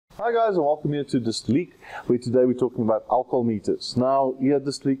Hi guys, and welcome here to Distilling, where today we're talking about alcohol meters. Now here at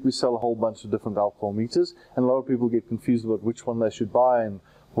Distilling we sell a whole bunch of different alcohol meters, and a lot of people get confused about which one they should buy and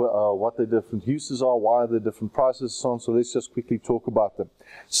what their different uses are, why they're different prices and so on. So let's just quickly talk about them.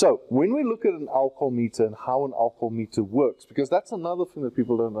 So when we look at an alcohol meter and how an alcohol meter works, because that's another thing that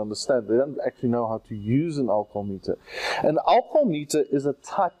people don't understand, they don't actually know how to use an alcohol meter. An alcohol meter is a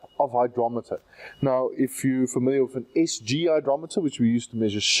type of hydrometer. Now, if you're familiar with an SG hydrometer, which we use to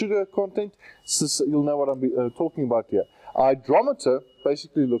measure sugar content, you'll know what I'm talking about here. A hydrometer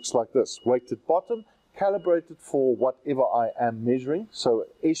basically looks like this: weighted bottom, calibrated for whatever I am measuring. So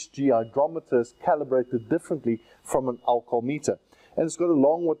SG hydrometer is calibrated differently from an alcohol meter. And it's got a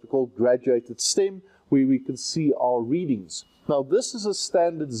long, what we call graduated stem, where we can see our readings. Now this is a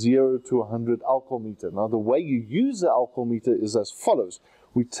standard 0 to 100 alcohol meter. Now the way you use the alcohol meter is as follows.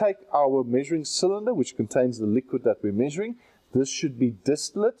 We take our measuring cylinder, which contains the liquid that we're measuring. This should be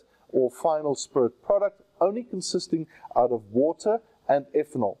distillate or final spirit product, only consisting out of water and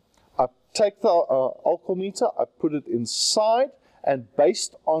ethanol. I take the alcohol meter, I put it inside, and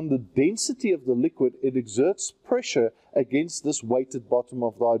based on the density of the liquid, it exerts pressure against this weighted bottom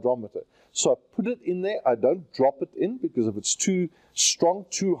of the hydrometer. So I put it in there, I don't drop it in, because if it's too strong,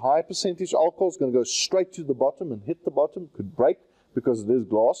 too high percentage alcohol, it's going to go straight to the bottom and hit the bottom, could break because it is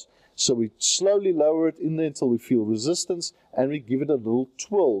glass. So we slowly lower it in there until we feel resistance, and we give it a little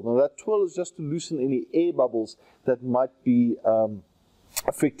twirl. Now that twirl is just to loosen any air bubbles that might be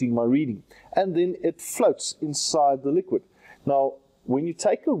affecting my reading. And then it floats inside the liquid. Now, when you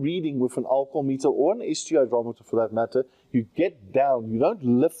take a reading with an alcohol meter or an SG hydrometer for that matter, you get down. You don't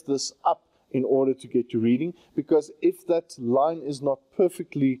lift this up in order to get your reading, because if that line is not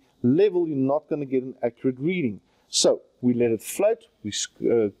perfectly level, you're not going to get an accurate reading. So we let it float, we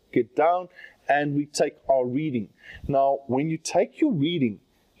get down, and we take our reading. Now, when you take your reading,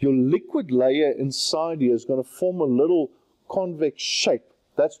 your liquid layer inside here is going to form a little convex shape.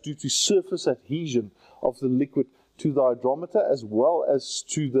 That's due to surface adhesion of the liquid to the hydrometer as well as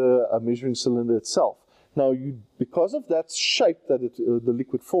to the measuring cylinder itself. Now, because of that shape that the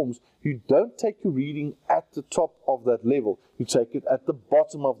liquid forms, you don't take your reading at the top of that level. You take it at the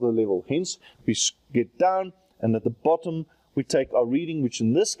bottom of the level. Hence, we get down, and at the bottom, we take our reading, which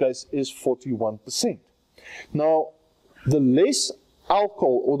in this case is 41%. Now, the less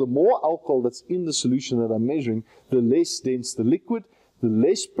alcohol or the more alcohol that's in the solution that I'm measuring, the less dense the liquid, the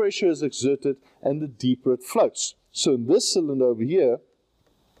less pressure is exerted, and the deeper it floats. So in this cylinder over here,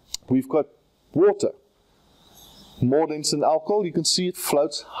 we've got water. More dense than alcohol, you can see it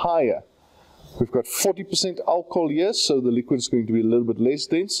floats higher. We've got 40% alcohol here, so the liquid is going to be a little bit less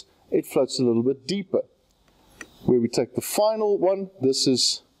dense. It floats a little bit deeper. Where we take the final one, this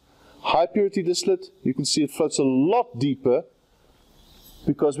is high purity distillate. You can see it floats a lot deeper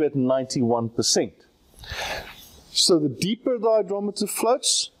because we're at 91%. So the deeper the hydrometer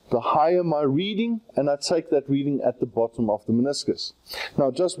floats, the higher my reading, and I take that reading at the bottom of the meniscus.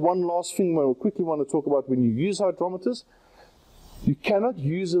 Now, just one last thing I quickly want to talk about when you use hydrometers. You cannot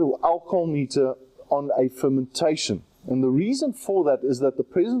use an alcohol meter on a fermentation. And the reason for that is that the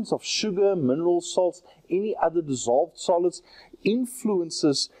presence of sugar, mineral salts, any other dissolved solids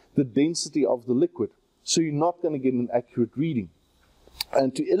influences the density of the liquid. So you're not going to get an accurate reading.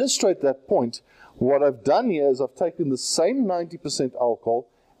 And to illustrate that point, what I've done here is I've taken the same 90% alcohol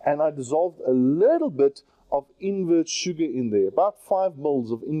and I dissolved a little bit of invert sugar in there, about 5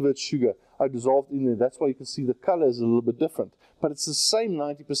 mils of invert sugar I dissolved in there. That's why you can see the color is a little bit different. But it's the same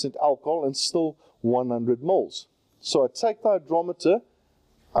 90% alcohol and still 100 mils. So I take the hydrometer,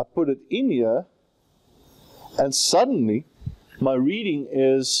 I put it in here, and suddenly my reading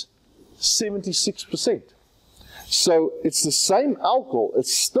is 76%. So it's the same alcohol,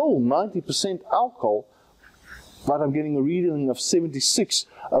 it's still 90% alcohol, but I'm getting a reading of 76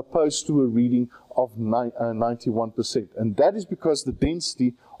 opposed to a reading of 91%. And that is because the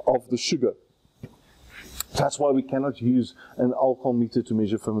density of the sugar. That's why we cannot use an alcohol meter to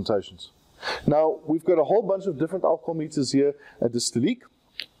measure fermentations. Now, we've got a whole bunch of different alcohol meters here at Distilling.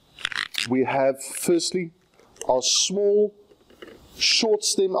 We have, firstly, our small, short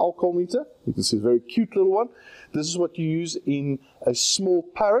stem alcohol meter. You can see a very cute little one. This is what you use in a small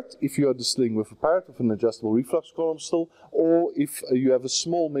parrot, if you are distilling with a parrot with an adjustable reflux column still, or if you have a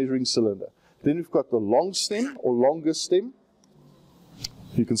small measuring cylinder. Then we've got the long stem or longer stem.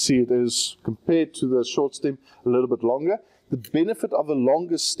 You can see it is, compared to the short stem, a little bit longer. The benefit of a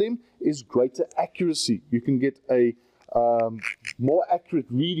longer stem is greater accuracy. You can get a more accurate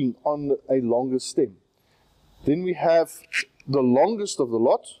reading on a longer stem. Then we have the longest of the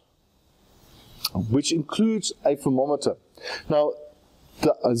lot, which includes a thermometer. Now,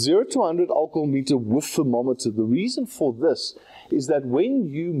 The 0 to 100 alcohol meter with thermometer, the reason for this is that when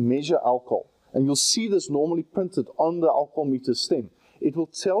you measure alcohol, and you'll see this normally printed on the alcohol meter stem, it will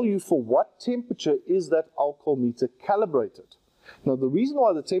tell you for what temperature is that alcohol meter calibrated. Now, the reason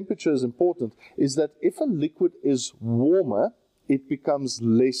why the temperature is important is that if a liquid is warmer, it becomes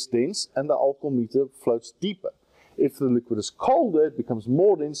less dense and the alcohol meter floats deeper. If the liquid is colder, it becomes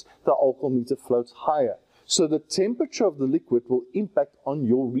more dense, the alcohol meter floats higher. So the temperature of the liquid will impact on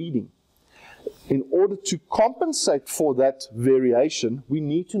your reading. In order to compensate for that variation, we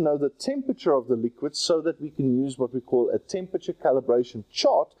need to know the temperature of the liquid so that we can use what we call a temperature calibration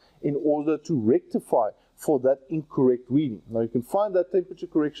chart in order to rectify for that incorrect reading. Now you can find that temperature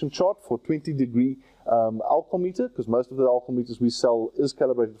correction chart for 20 degree alcohol meter, because most of the alcohol meters we sell is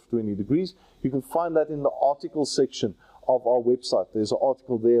calibrated for 20 degrees. You can find that in the article section of our website. There's an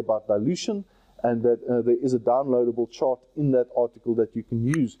article there about dilution, and that there is a downloadable chart in that article that you can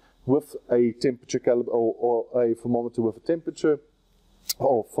use with a temperature or a thermometer with a temperature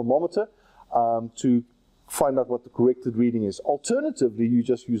or thermometer to find out what the corrected reading is. Alternatively, you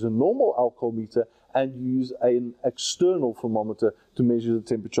just use a normal alcohol meter and use an external thermometer to measure the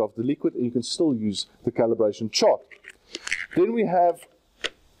temperature of the liquid, and you can still use the calibration chart. Then we have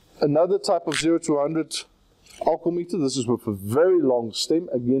another type of 0 to 100 alcohol meter. This is with a very long stem,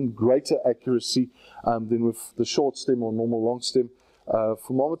 again greater accuracy than with the short stem or normal long stem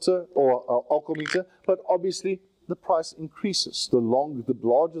thermometer or alcohol meter, but obviously the price increases. The larger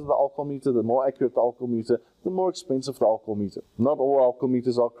the alcohol meter, the more accurate the alcohol meter, the more expensive the alcohol meter. Not all alcohol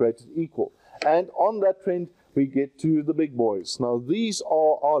meters are created equal. And on that trend, we get to the big boys. Now, these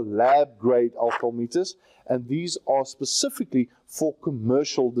are our lab-grade alcohol meters, and these are specifically for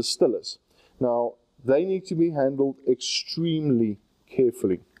commercial distillers. Now, they need to be handled extremely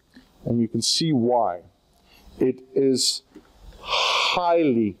carefully, and you can see why. It is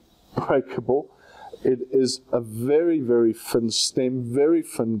highly breakable. It is a very, very thin stem, very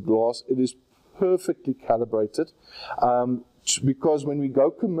thin glass. It is perfectly calibrated. Because when we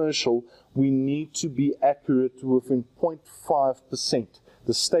go commercial, we need to be accurate to within 0.5%.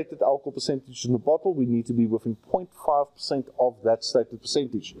 The stated alcohol percentage in the bottle, we need to be within 0.5% of that stated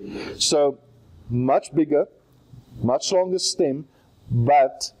percentage. So, much bigger, much longer stem,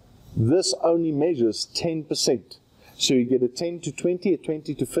 but this only measures 10%. So you get a 10 to 20, a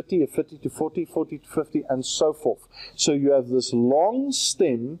 20 to 50, a 50 to 40, 40 to 50, and so forth. So you have this long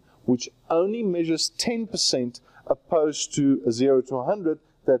stem, which only measures 10%, opposed to a 0 to 100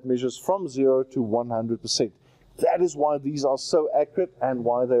 that measures from 0 to 100%. That is why these are so accurate and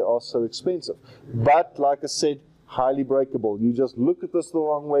why they are so expensive. But like I said, highly breakable. You just look at this the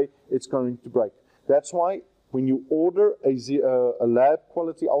wrong way, it's going to break. That's why when you order a lab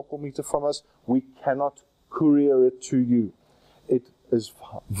quality alcohol meter from us, we cannot courier it to you. It is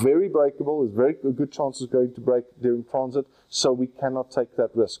very breakable, there's very good chances going to break during transit, so we cannot take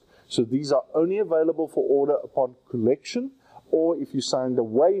that risk. So these are only available for order upon collection, or if you signed a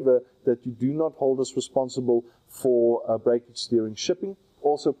waiver that you do not hold us responsible for breakage during shipping.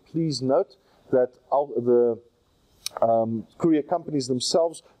 Also, please note that the courier companies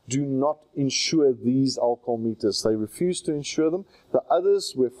themselves do not insure these alcohol meters. They refuse to insure them. The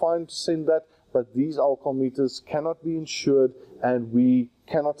others, we're fine to send that, but these alcohol meters cannot be insured, and we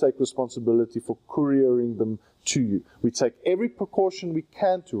cannot take responsibility for couriering them to you. We take every precaution we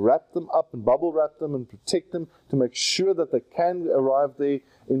can to wrap them up and bubble wrap them and protect them to make sure that they can arrive there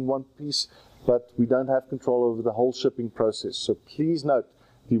in one piece, but we don't have control over the whole shipping process. So please note,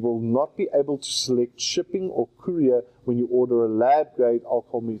 you will not be able to select shipping or courier when you order a lab-grade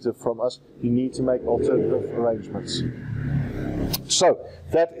alcohol meter from us. You need to make alternative arrangements. So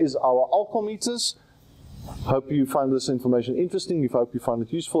that is our alcohol meters. Hope you find this information interesting. I hope you find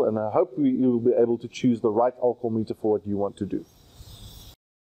it useful, and I hope you will be able to choose the right alcohol meter for what you want to do.